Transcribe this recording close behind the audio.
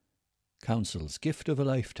Council's Gift of a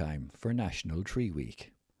Lifetime for National Tree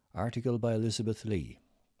Week. Article by Elizabeth Lee.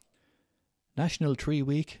 National Tree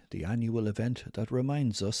Week, the annual event that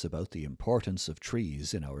reminds us about the importance of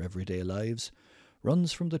trees in our everyday lives,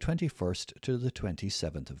 runs from the 21st to the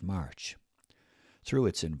 27th of March. Through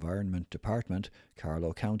its Environment Department,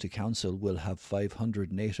 Carlow County Council will have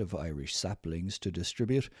 500 native Irish saplings to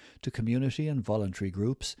distribute to community and voluntary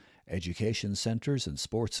groups, education centres and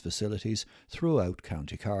sports facilities throughout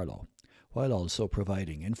County Carlow, while also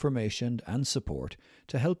providing information and support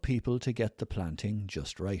to help people to get the planting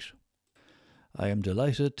just right. I am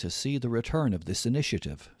delighted to see the return of this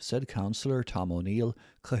initiative, said Councillor Tom O'Neill,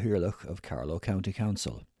 Cathaoirleach of Carlow County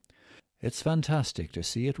Council. It's fantastic to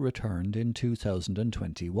see it returned in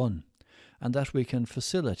 2021, and that we can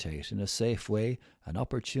facilitate in a safe way an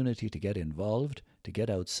opportunity to get involved, to get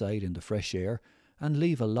outside in the fresh air, and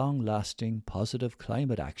leave a long-lasting positive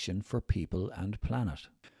climate action for people and planet.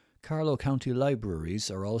 Carlow County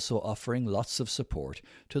Libraries are also offering lots of support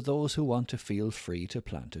to those who want to feel free to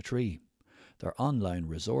plant a tree. Their online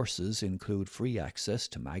resources include free access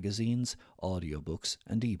to magazines, audiobooks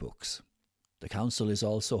and e-books. The Council is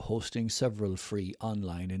also hosting several free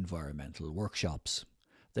online environmental workshops.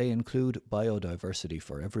 They include Biodiversity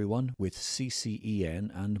for Everyone with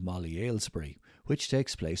CCEN and Molly Aylesbury, which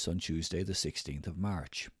takes place on Tuesday the 16th of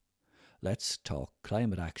March. Let's Talk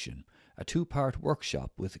Climate Action, a two-part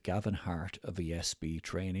workshop with Gavin Hart of ESB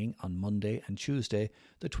training on Monday and Tuesday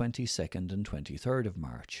the 22nd and 23rd of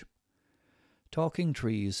March. Talking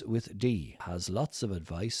Trees with Dee has lots of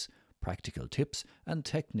advice, practical tips and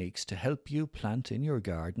techniques to help you plant in your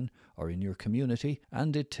garden or in your community,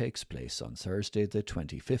 and it takes place on Thursday the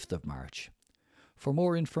 25th of March. For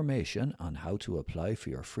more information on how to apply for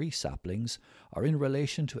your free saplings or in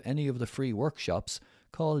relation to any of the free workshops,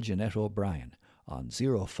 call Jeanette O'Brien on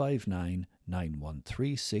 059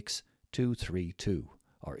 9136 232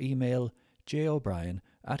 or email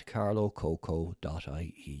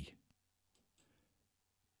jobrien@carlowcoco.ie.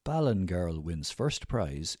 Ballingirl wins first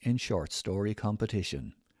prize in short story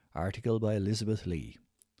competition. Article by Elizabeth Lee.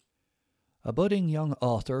 A budding young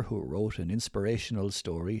author who wrote an inspirational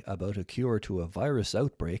story about a cure to a virus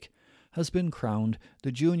outbreak has been crowned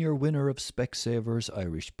the junior winner of Specsavers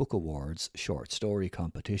Irish Book Awards short story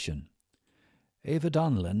competition. Ava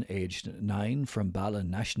Donlan, aged 9 from Ballin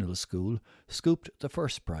National School, scooped the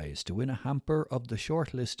first prize to win a hamper of the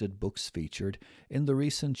shortlisted books featured in the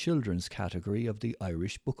recent children's category of the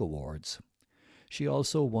Irish Book Awards. She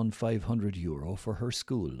also won €500 for her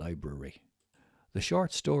school library. The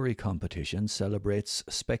short story competition celebrates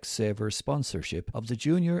Specsavers' sponsorship of the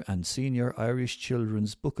Junior and Senior Irish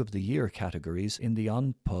Children's Book of the Year categories in the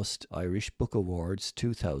An Post Irish Book Awards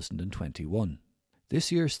 2021. This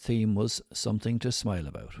year's theme was Something to Smile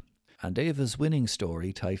About, and Ava's winning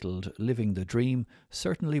story, titled Living the Dream,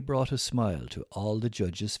 certainly brought a smile to all the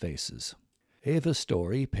judges' faces. Ava's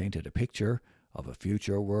story painted a picture of a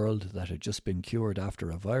future world that had just been cured after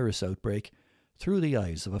a virus outbreak through the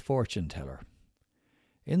eyes of a fortune teller.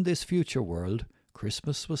 In this future world,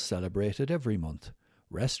 Christmas was celebrated every month,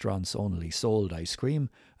 restaurants only sold ice cream,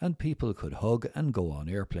 and people could hug and go on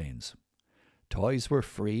airplanes. Toys were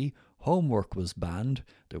free, homework was banned,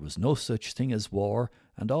 there was no such thing as war,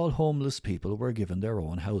 and all homeless people were given their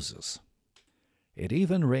own houses. It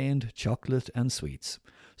even rained chocolate and sweets,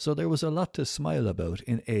 so there was a lot to smile about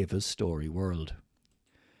in Ava's story world.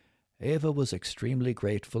 Ava was extremely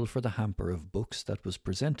grateful for the hamper of books that was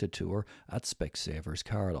presented to her at Specsavers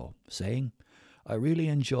Carlow, saying, "I really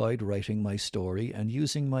enjoyed writing my story and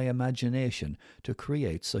using my imagination to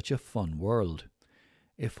create such a fun world.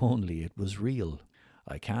 If only it was real.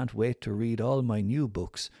 I can't wait to read all my new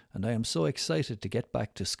books, and I am so excited to get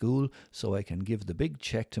back to school so I can give the big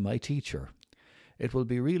check to my teacher. It will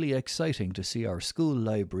be really exciting to see our school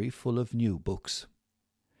library full of new books."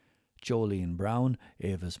 Jolene Brown,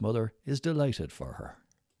 Ava's mother, is delighted for her.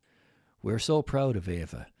 "We're so proud of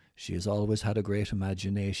Ava. She has always had a great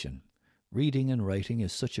imagination. Reading and writing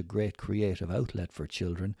is such a great creative outlet for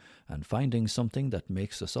children, and finding something that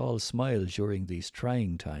makes us all smile during these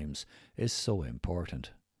trying times is so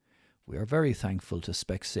important. We are very thankful to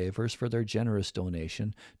Specsavers for their generous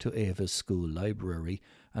donation to Ava's school library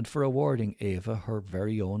and for awarding Ava her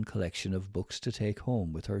very own collection of books to take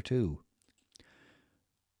home with her too."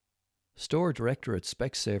 Store Director at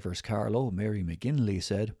Specsavers Carlow, Mary McGinley,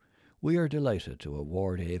 said, "We are delighted to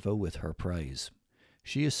award Ava with her prize.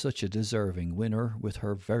 She is such a deserving winner with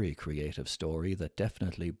her very creative story that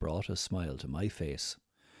definitely brought a smile to my face.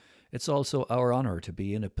 It's also our honour to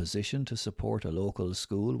be in a position to support a local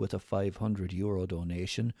school with a €500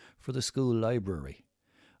 donation for the school library.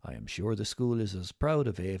 I am sure the school is as proud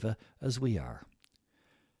of Ava as we are.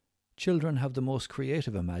 Children have the most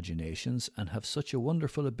creative imaginations and have such a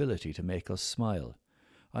wonderful ability to make us smile.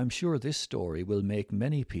 I'm sure this story will make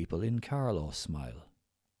many people in Carlow smile.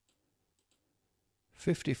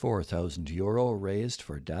 €54,000 raised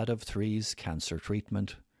for Dad of Three's cancer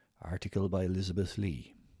treatment. Article by Elizabeth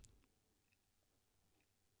Lee.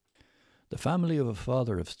 The family of a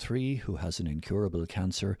father of three who has an incurable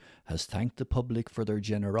cancer has thanked the public for their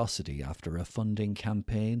generosity after a funding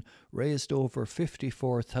campaign raised over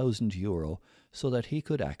 €54,000 so that he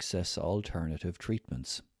could access alternative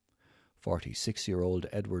treatments. 46-year-old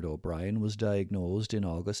Edward O'Brien was diagnosed in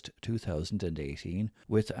August 2018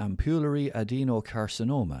 with ampullary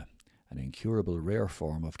adenocarcinoma, an incurable rare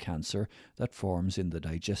form of cancer that forms in the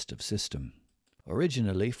digestive system.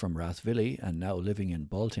 Originally from Rathvilly and now living in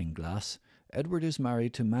Baltinglass, Edward is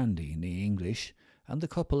married to Mandy née English, and the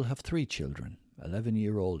couple have 3 children,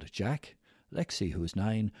 11-year-old Jack, Lexi who's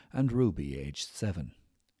 9 and Ruby aged 7.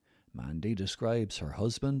 Mandy describes her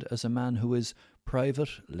husband as a man who is private,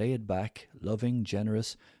 laid back, loving,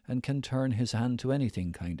 generous and can turn his hand to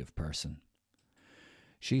anything kind of person.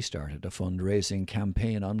 She started a fundraising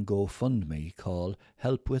campaign on GoFundMe called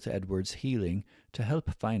Help with Edward's Healing to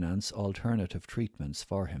help finance alternative treatments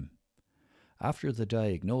for him. After the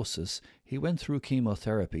diagnosis, he went through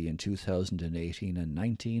chemotherapy in 2018 and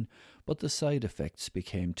 19, but the side effects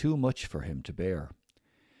became too much for him to bear.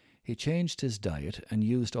 He changed his diet and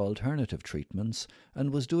used alternative treatments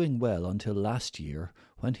and was doing well until last year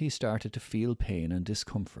when he started to feel pain and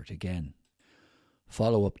discomfort again.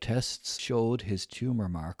 Follow-up tests showed his tumour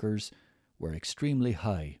markers were extremely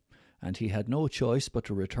high, and he had no choice but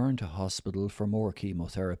to return to hospital for more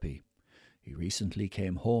chemotherapy. He recently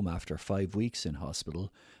came home after 5 weeks in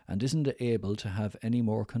hospital and isn't able to have any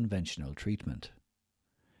more conventional treatment.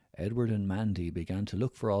 Edward and Mandy began to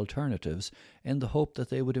look for alternatives in the hope that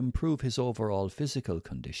they would improve his overall physical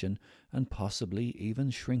condition and possibly even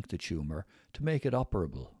shrink the tumour to make it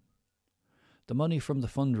operable. The money from the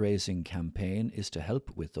fundraising campaign is to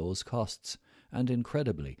help with those costs, and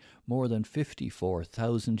incredibly, more than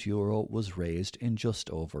 €54,000 was raised in just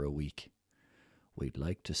over a week. We'd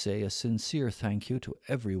like to say a sincere thank you to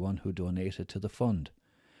everyone who donated to the fund.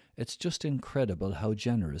 It's just incredible how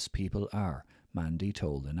generous people are, Mandy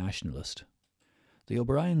told The Nationalist. The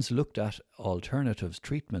O'Briens looked at alternative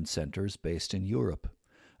treatment centres based in Europe,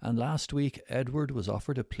 and last week Edward was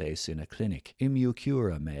offered a place in a clinic,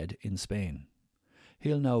 Immucura Med, in Spain.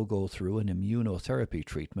 He'll now go through an immunotherapy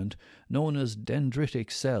treatment known as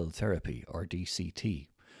dendritic cell therapy, or DCT,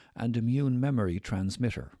 and immune memory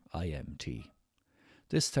transmitter, IMT.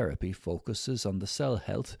 This therapy focuses on the cell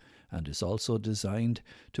health and is also designed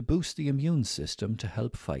to boost the immune system to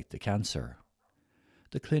help fight the cancer.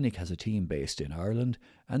 The clinic has a team based in Ireland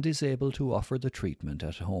and is able to offer the treatment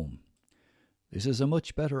at home. This is a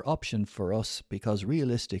much better option for us because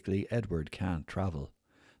realistically Edward can't travel.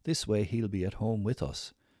 This way he'll be at home with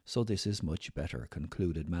us, so this is much better,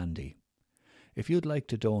 concluded Mandy. If you'd like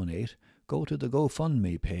to donate, go to the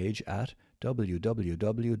GoFundMe page at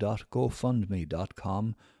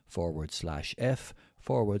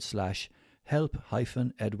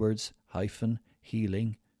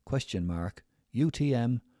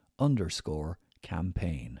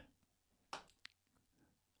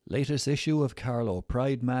Latest issue of Carlow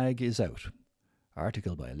Pride Mag is out.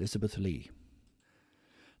 Article by Elizabeth Lee.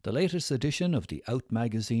 The latest edition of the Out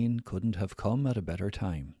magazine couldn't have come at a better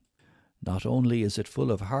time. Not only is it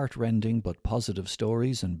full of heart-rending but positive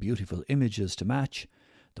stories and beautiful images to match,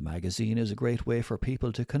 the magazine is a great way for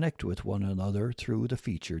people to connect with one another through the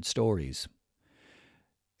featured stories.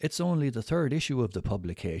 It's only the 3rd issue of the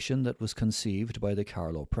publication that was conceived by the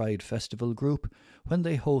Carlow Pride Festival Group when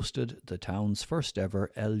they hosted the town's first ever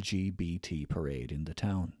LGBT parade in the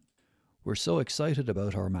town. We're so excited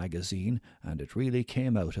about our magazine and it really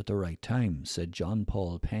came out at the right time, said John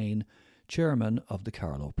Paul Payne, chairman of the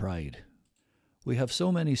Carlow Pride. We have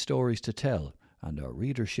so many stories to tell and our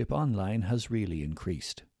readership online has really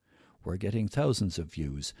increased. We're getting thousands of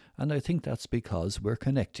views and I think that's because we're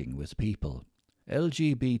connecting with people.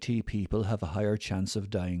 LGBT people have a higher chance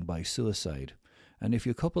of dying by suicide, and if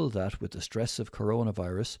you couple that with the stress of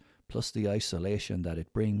coronavirus, plus the isolation that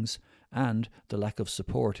it brings, and the lack of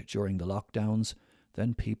support during the lockdowns,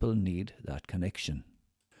 then people need that connection.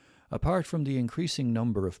 Apart from the increasing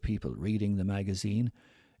number of people reading the magazine,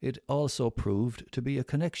 it also proved to be a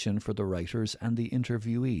connection for the writers and the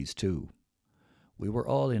interviewees too. We were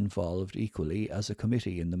all involved equally as a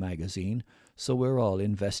committee in the magazine, so we're all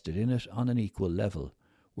invested in it on an equal level.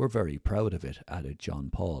 We're very proud of it, added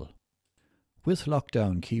John Paul. With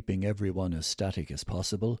lockdown keeping everyone as static as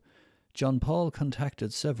possible, John Paul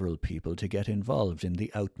contacted several people to get involved in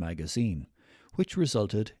the Out magazine, which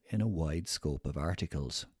resulted in a wide scope of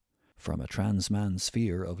articles. From a trans man's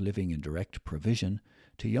fear of living in direct provision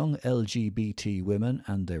to young LGBT women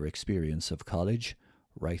and their experience of college,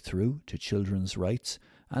 right through to children's rights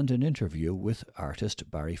and an interview with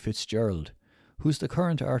artist Barry Fitzgerald, who's the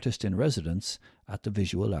current artist in residence at the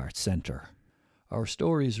Visual Arts Centre. Our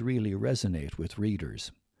stories really resonate with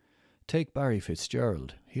readers. Take Barry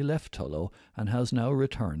Fitzgerald. He left Tullow and has now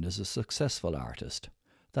returned as a successful artist.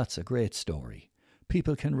 That's a great story.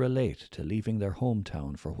 People can relate to leaving their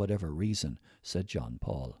hometown for whatever reason, said John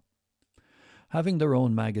Paul. Having their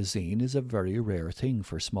own magazine is a very rare thing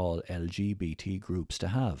for small LGBT groups to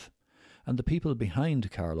have, and the people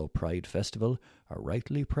behind Carlow Pride Festival are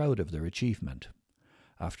rightly proud of their achievement.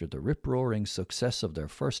 After the rip-roaring success of their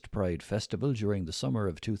first Pride Festival during the summer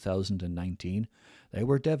of 2019, they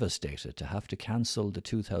were devastated to have to cancel the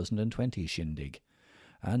 2020 shindig,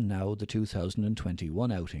 and now the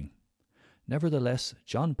 2021 outing. Nevertheless,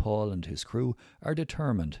 John Paul and his crew are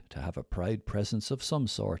determined to have a Pride presence of some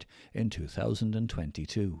sort in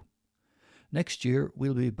 2022. Next year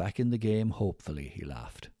we'll be back in the game, hopefully, he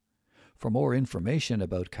laughed. For more information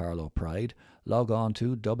about Carlow Pride, log on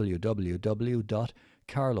to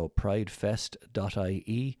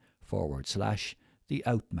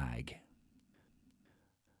www.carlowpridefest.ie/theoutmag.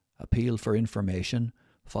 Appeal for information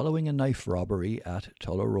following a knife robbery at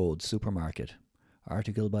Tullow Road Supermarket.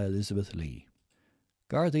 Article by Elizabeth Lee.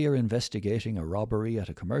 Gardaí are investigating a robbery at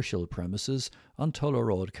a commercial premises on Tullow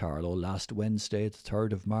Road, Carlow, last Wednesday, the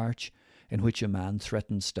 3rd of March, in which a man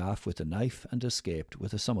threatened staff with a knife and escaped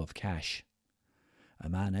with a sum of cash. A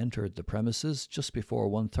man entered the premises just before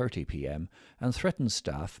 1:30 p.m. and threatened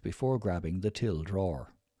staff before grabbing the till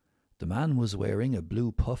drawer. The man was wearing a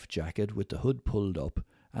blue puff jacket with the hood pulled up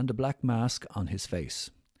and a black mask on his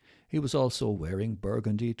face. He was also wearing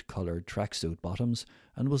burgundy-coloured tracksuit bottoms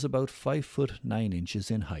and was about 5'9"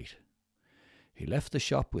 in height. He left the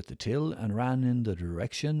shop with the till and ran in the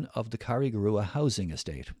direction of the Carrigrua housing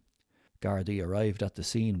estate. Gardaí arrived at the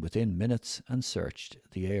scene within minutes and searched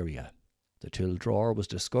the area. The till drawer was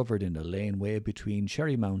discovered in a laneway between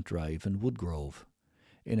Cherrymount Drive and Woodgrove.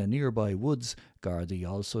 In a nearby woods, Gardaí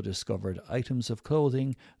also discovered items of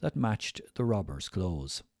clothing that matched the robber's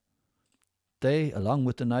clothes. They, along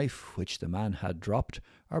with the knife which the man had dropped,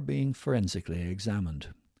 are being forensically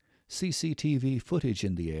examined. CCTV footage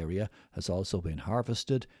in the area has also been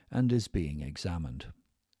harvested and is being examined.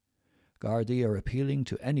 Gardaí are appealing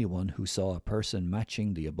to anyone who saw a person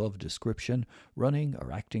matching the above description running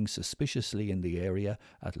or acting suspiciously in the area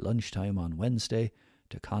at lunchtime on Wednesday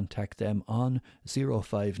to contact them on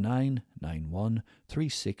 059 91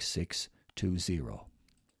 36620.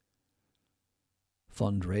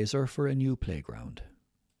 Fundraiser for a new playground.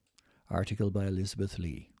 Article by Elizabeth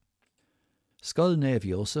Lee. Scoil Naomh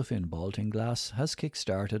Eoseph in Baltinglass has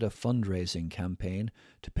kick-started a fundraising campaign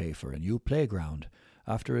to pay for a new playground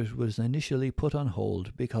after it was initially put on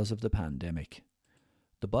hold because of the pandemic.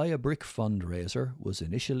 The Buy a Brick fundraiser was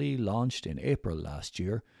initially launched in April last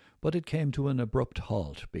year, but it came to an abrupt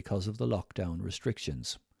halt because of the lockdown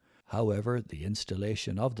restrictions. However, the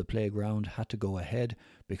installation of the playground had to go ahead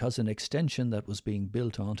because an extension that was being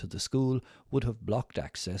built onto the school would have blocked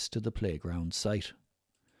access to the playground site.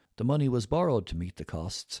 The money was borrowed to meet the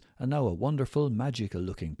costs, and now a wonderful,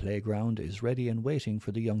 magical-looking playground is ready and waiting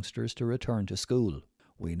for the youngsters to return to school.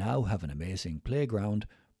 We now have an amazing playground,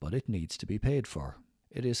 but it needs to be paid for.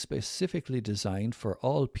 It is specifically designed for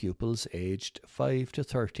all pupils aged 5 to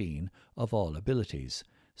 13 of all abilities,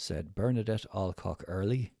 said Bernadette Alcock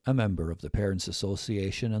Early, a member of the Parents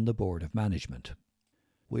Association and the Board of Management.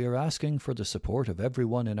 We are asking for the support of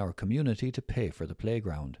everyone in our community to pay for the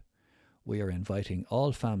playground. We are inviting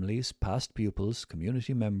all families, past pupils,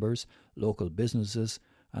 community members, local businesses,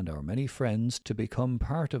 and our many friends to become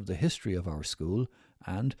part of the history of our school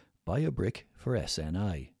and buy a brick for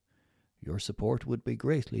SNI. Your support would be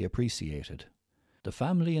greatly appreciated. The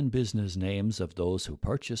family and business names of those who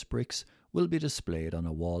purchase bricks will be displayed on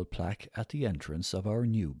a wall plaque at the entrance of our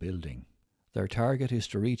new building. Their target is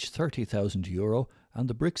to reach €30,000 and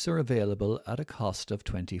the bricks are available at a cost of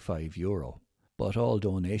 €25. But all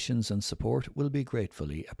donations and support will be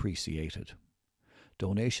gratefully appreciated.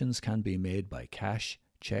 Donations can be made by cash,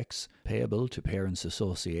 cheques, payable to Parents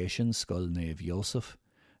Association Scoil Naomh Eoseph,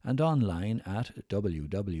 and online at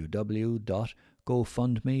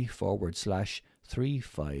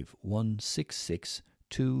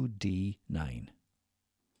www.gofundme/35166-2D9.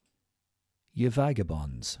 Ye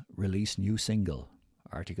Vagabonds release new single.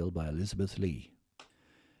 Article by Elizabeth Lee.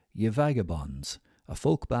 Ye Vagabonds, a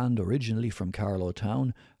folk band originally from Carlow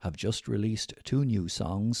Town, have just released 2 new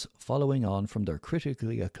songs following on from their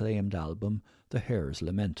critically acclaimed album The Hare's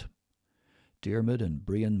Lament. Diarmuid and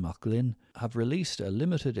Brian Mocklin have released a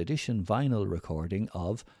limited edition vinyl recording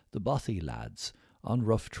of The Bothy Lads on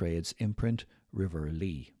Rough Trade's imprint River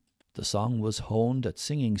Lee. The song was honed at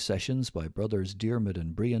singing sessions by brothers Diarmuid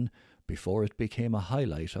and Brian before it became a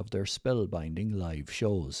highlight of their spellbinding live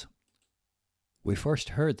shows. We first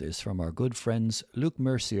heard this from our good friends Luke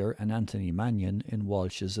Mercier and Anthony Mannion in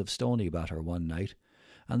Walsh's of Stoneybatter one night,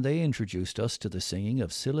 and they introduced us to the singing of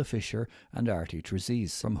Cilla Fisher and Artie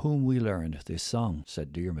Trezise, from whom we learned this song,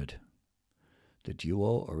 said Diarmuid. The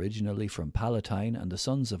duo, originally from Palatine and the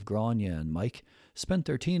sons of Grania and Mike, spent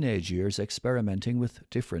their teenage years experimenting with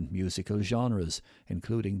different musical genres,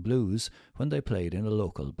 including blues, when they played in a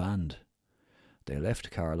local band. They left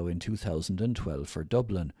Carlow in 2012 for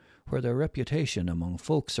Dublin, where their reputation among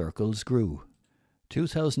folk circles grew.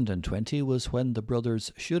 2020 was when the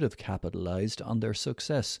brothers should have capitalised on their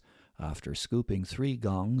success after scooping 3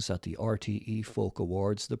 gongs at the RTE Folk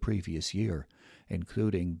Awards the previous year,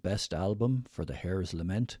 including Best Album for The Hare's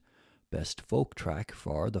Lament, Best Folk Track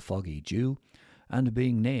for The Foggy Dew, and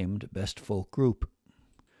being named Best Folk Group.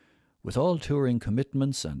 With all touring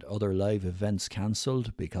commitments and other live events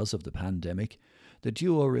cancelled because of the pandemic, the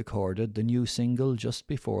duo recorded the new single just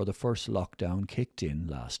before the first lockdown kicked in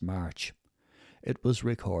last March. It was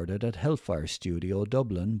recorded at Hellfire Studio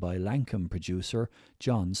Dublin by Lankum producer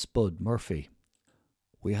John Spud Murphy.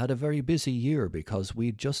 We had a very busy year because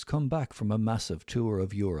we'd just come back from a massive tour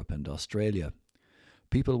of Europe and Australia.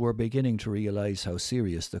 People were beginning to realise how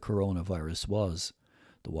serious the coronavirus was.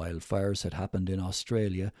 The wildfires had happened in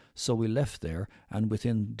Australia, so we left there, and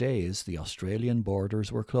within days the Australian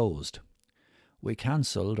borders were closed. We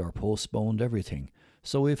cancelled or postponed everything,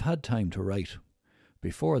 so we've had time to write.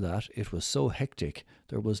 Before that, it was so hectic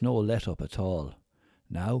there was no let-up at all.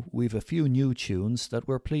 Now we've a few new tunes that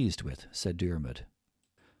we're pleased with, said Diarmuid.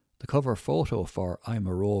 The cover photo for I'm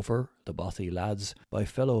a Rover, The Bothy Lads, by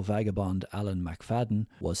fellow vagabond Alan McFadden,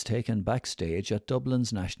 was taken backstage at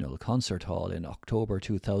Dublin's National Concert Hall in October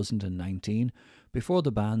 2019, before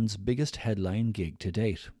the band's biggest headline gig to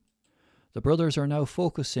date. The brothers are now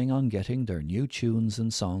focusing on getting their new tunes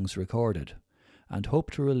and songs recorded, and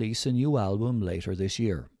hope to release a new album later this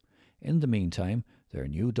year. In the meantime, their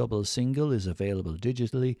new double single is available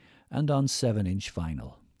digitally and on 7-inch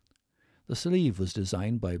vinyl. The sleeve was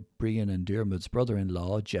designed by Brian and Diarmuid's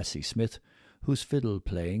brother-in-law, Jesse Smith, whose fiddle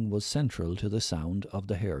playing was central to the sound of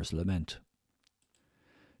The Hare's Lament.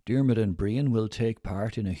 Diarmuid and Brian will take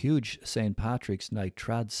part in a huge St. Patrick's Night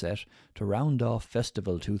trad set to round off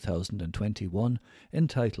Festival 2021,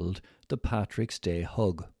 entitled The Patrick's Day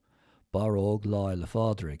Hug, Barog Láil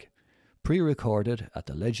Fádrig, pre-recorded at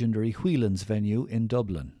the legendary Whelan's venue in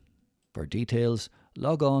Dublin. For details,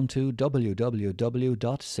 log on to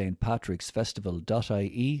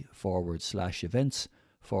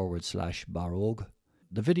www.stpatricksfestival.ie/events/Barog.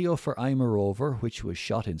 The video for I'm a Rover, which was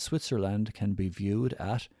shot in Switzerland, can be viewed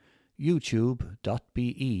at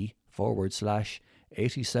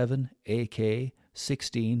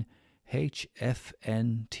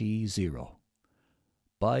youtube.be/87AK16HFNT0.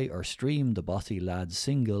 Buy or stream the Bothy Lads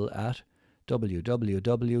single at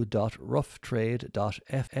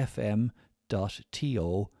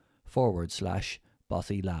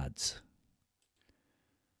www.roughtrade.fm.to/Bothy Lads.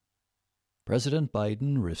 President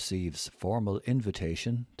Biden receives formal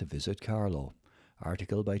invitation to visit Carlow.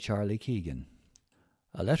 Article by Charlie Keegan.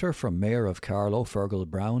 A letter from Mayor of Carlow, Fergal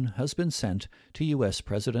Brown, has been sent to US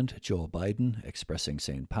President Joe Biden expressing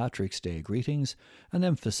St. Patrick's Day greetings and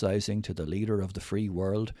emphasising to the leader of the free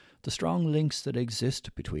world the strong links that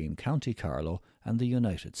exist between County Carlow and the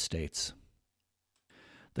United States.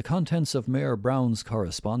 The contents of Mayor Brown's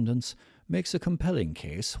correspondence makes a compelling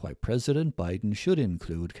case why President Biden should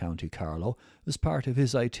include County Carlow as part of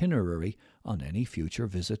his itinerary on any future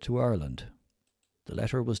visit to Ireland. The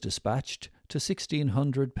letter was dispatched to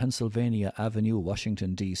 1600 Pennsylvania Avenue,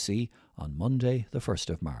 Washington, D.C. on Monday, the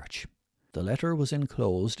 1st of March. The letter was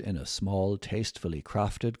enclosed in a small, tastefully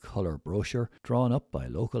crafted colour brochure drawn up by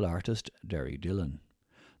local artist Derry Dillon.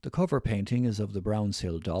 The cover painting is of the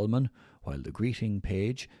Brownshill Dolmen, while the greeting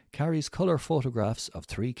page carries colour photographs of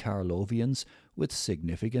 3 Carlovians with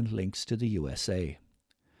significant links to the USA.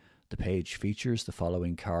 The page features the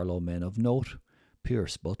following Carlow men of note: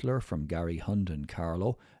 Pierce Butler from Gary Hunden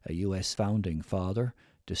Carlow, a US founding father;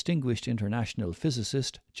 distinguished international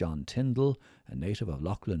physicist John Tyndall, a native of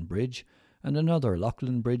Loughlin Bridge; and another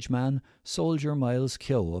Loughlin Bridge man, Soldier Miles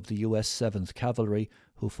Keogh of the US 7th Cavalry,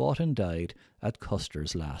 who fought and died at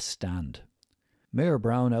Custer's last stand. Mayor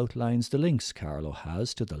Brown outlines the links Carlow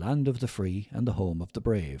has to the land of the free and the home of the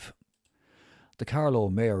brave. The Carlow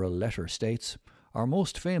mayoral letter states, "Our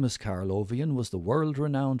most famous Carlovian was the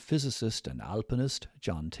world-renowned physicist and alpinist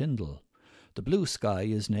John Tyndall. The blue sky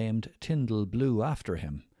is named Tyndall Blue after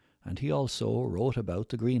him, and he also wrote about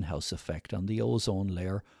the greenhouse effect on the ozone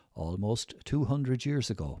layer almost 200 years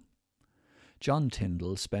ago." John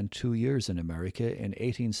Tyndall spent 2 years in America in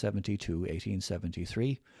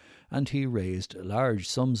 1872-1873, and he raised large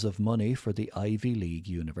sums of money for the Ivy League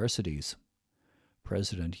universities.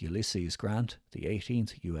 President Ulysses Grant, the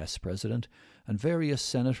 18th US President, and various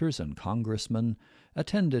senators and congressmen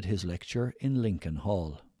attended his lecture in Lincoln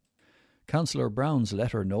Hall. Councillor Brown's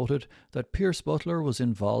letter noted that Pierce Butler was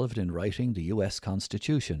involved in writing the US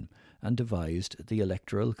Constitution and devised the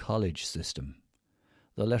Electoral College system.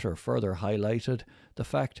 The letter further highlighted the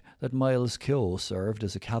fact that Miles Keogh served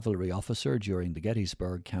as a cavalry officer during the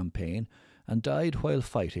Gettysburg campaign and died while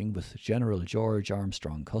fighting with General George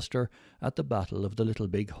Armstrong Custer at the Battle of the Little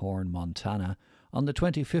Big Horn, Montana, on the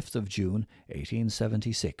 25th of June,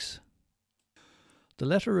 1876. The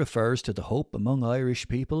letter refers to the hope among Irish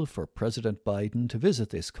people for President Biden to visit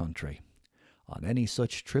this country. On any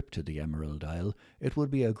such trip to the Emerald Isle, it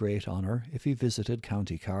would be a great honour if he visited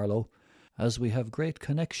County Carlow, as we have great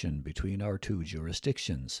connection between our two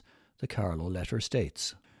jurisdictions, the Carlow letter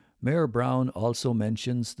states. Mayor Brown also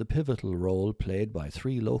mentions the pivotal role played by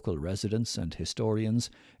 3 local residents and historians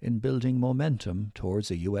in building momentum towards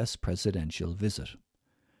a US presidential visit.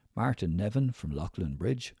 Martin Nevin from Loughlin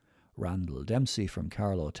Bridge, Randall Dempsey from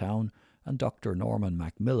Carlow Town, and Dr. Norman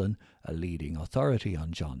Macmillan, a leading authority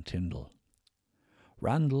on John Tyndall.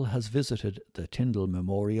 Randall has visited the Tyndall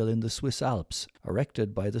Memorial in the Swiss Alps,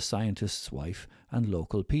 erected by the scientist's wife and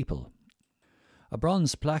local people. A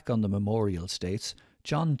bronze plaque on the memorial states,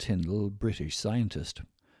 "John Tyndall, British scientist."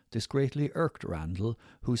 This greatly irked Randall,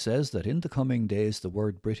 who says that in the coming days the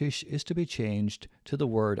word British is to be changed to the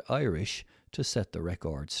word Irish to set the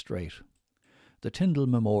record straight. The Tyndall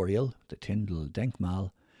Memorial, the Tyndall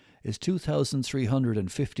Denkmal, is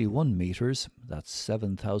 2,351 metres, that's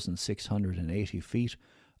 7,680 feet,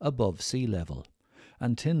 above sea level,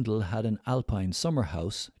 and Tyndall had an alpine summer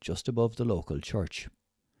house just above the local church.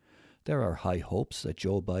 There are high hopes that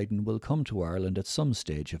Joe Biden will come to Ireland at some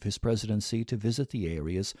stage of his presidency to visit the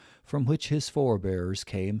areas from which his forebears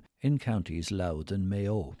came in counties Louth and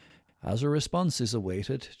Mayo. As a response is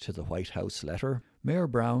awaited to the White House letter, Mayor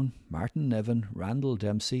Brown, Martin Nevin, Randall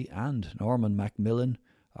Dempsey and Norman Macmillan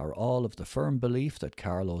are all of the firm belief that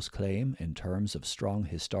Carlow's claim, in terms of strong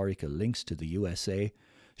historical links to the USA,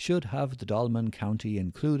 should have the Dolman County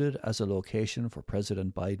included as a location for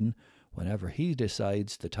President Biden whenever he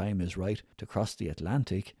decides the time is right to cross the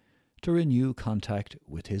Atlantic to renew contact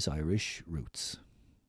with his Irish roots.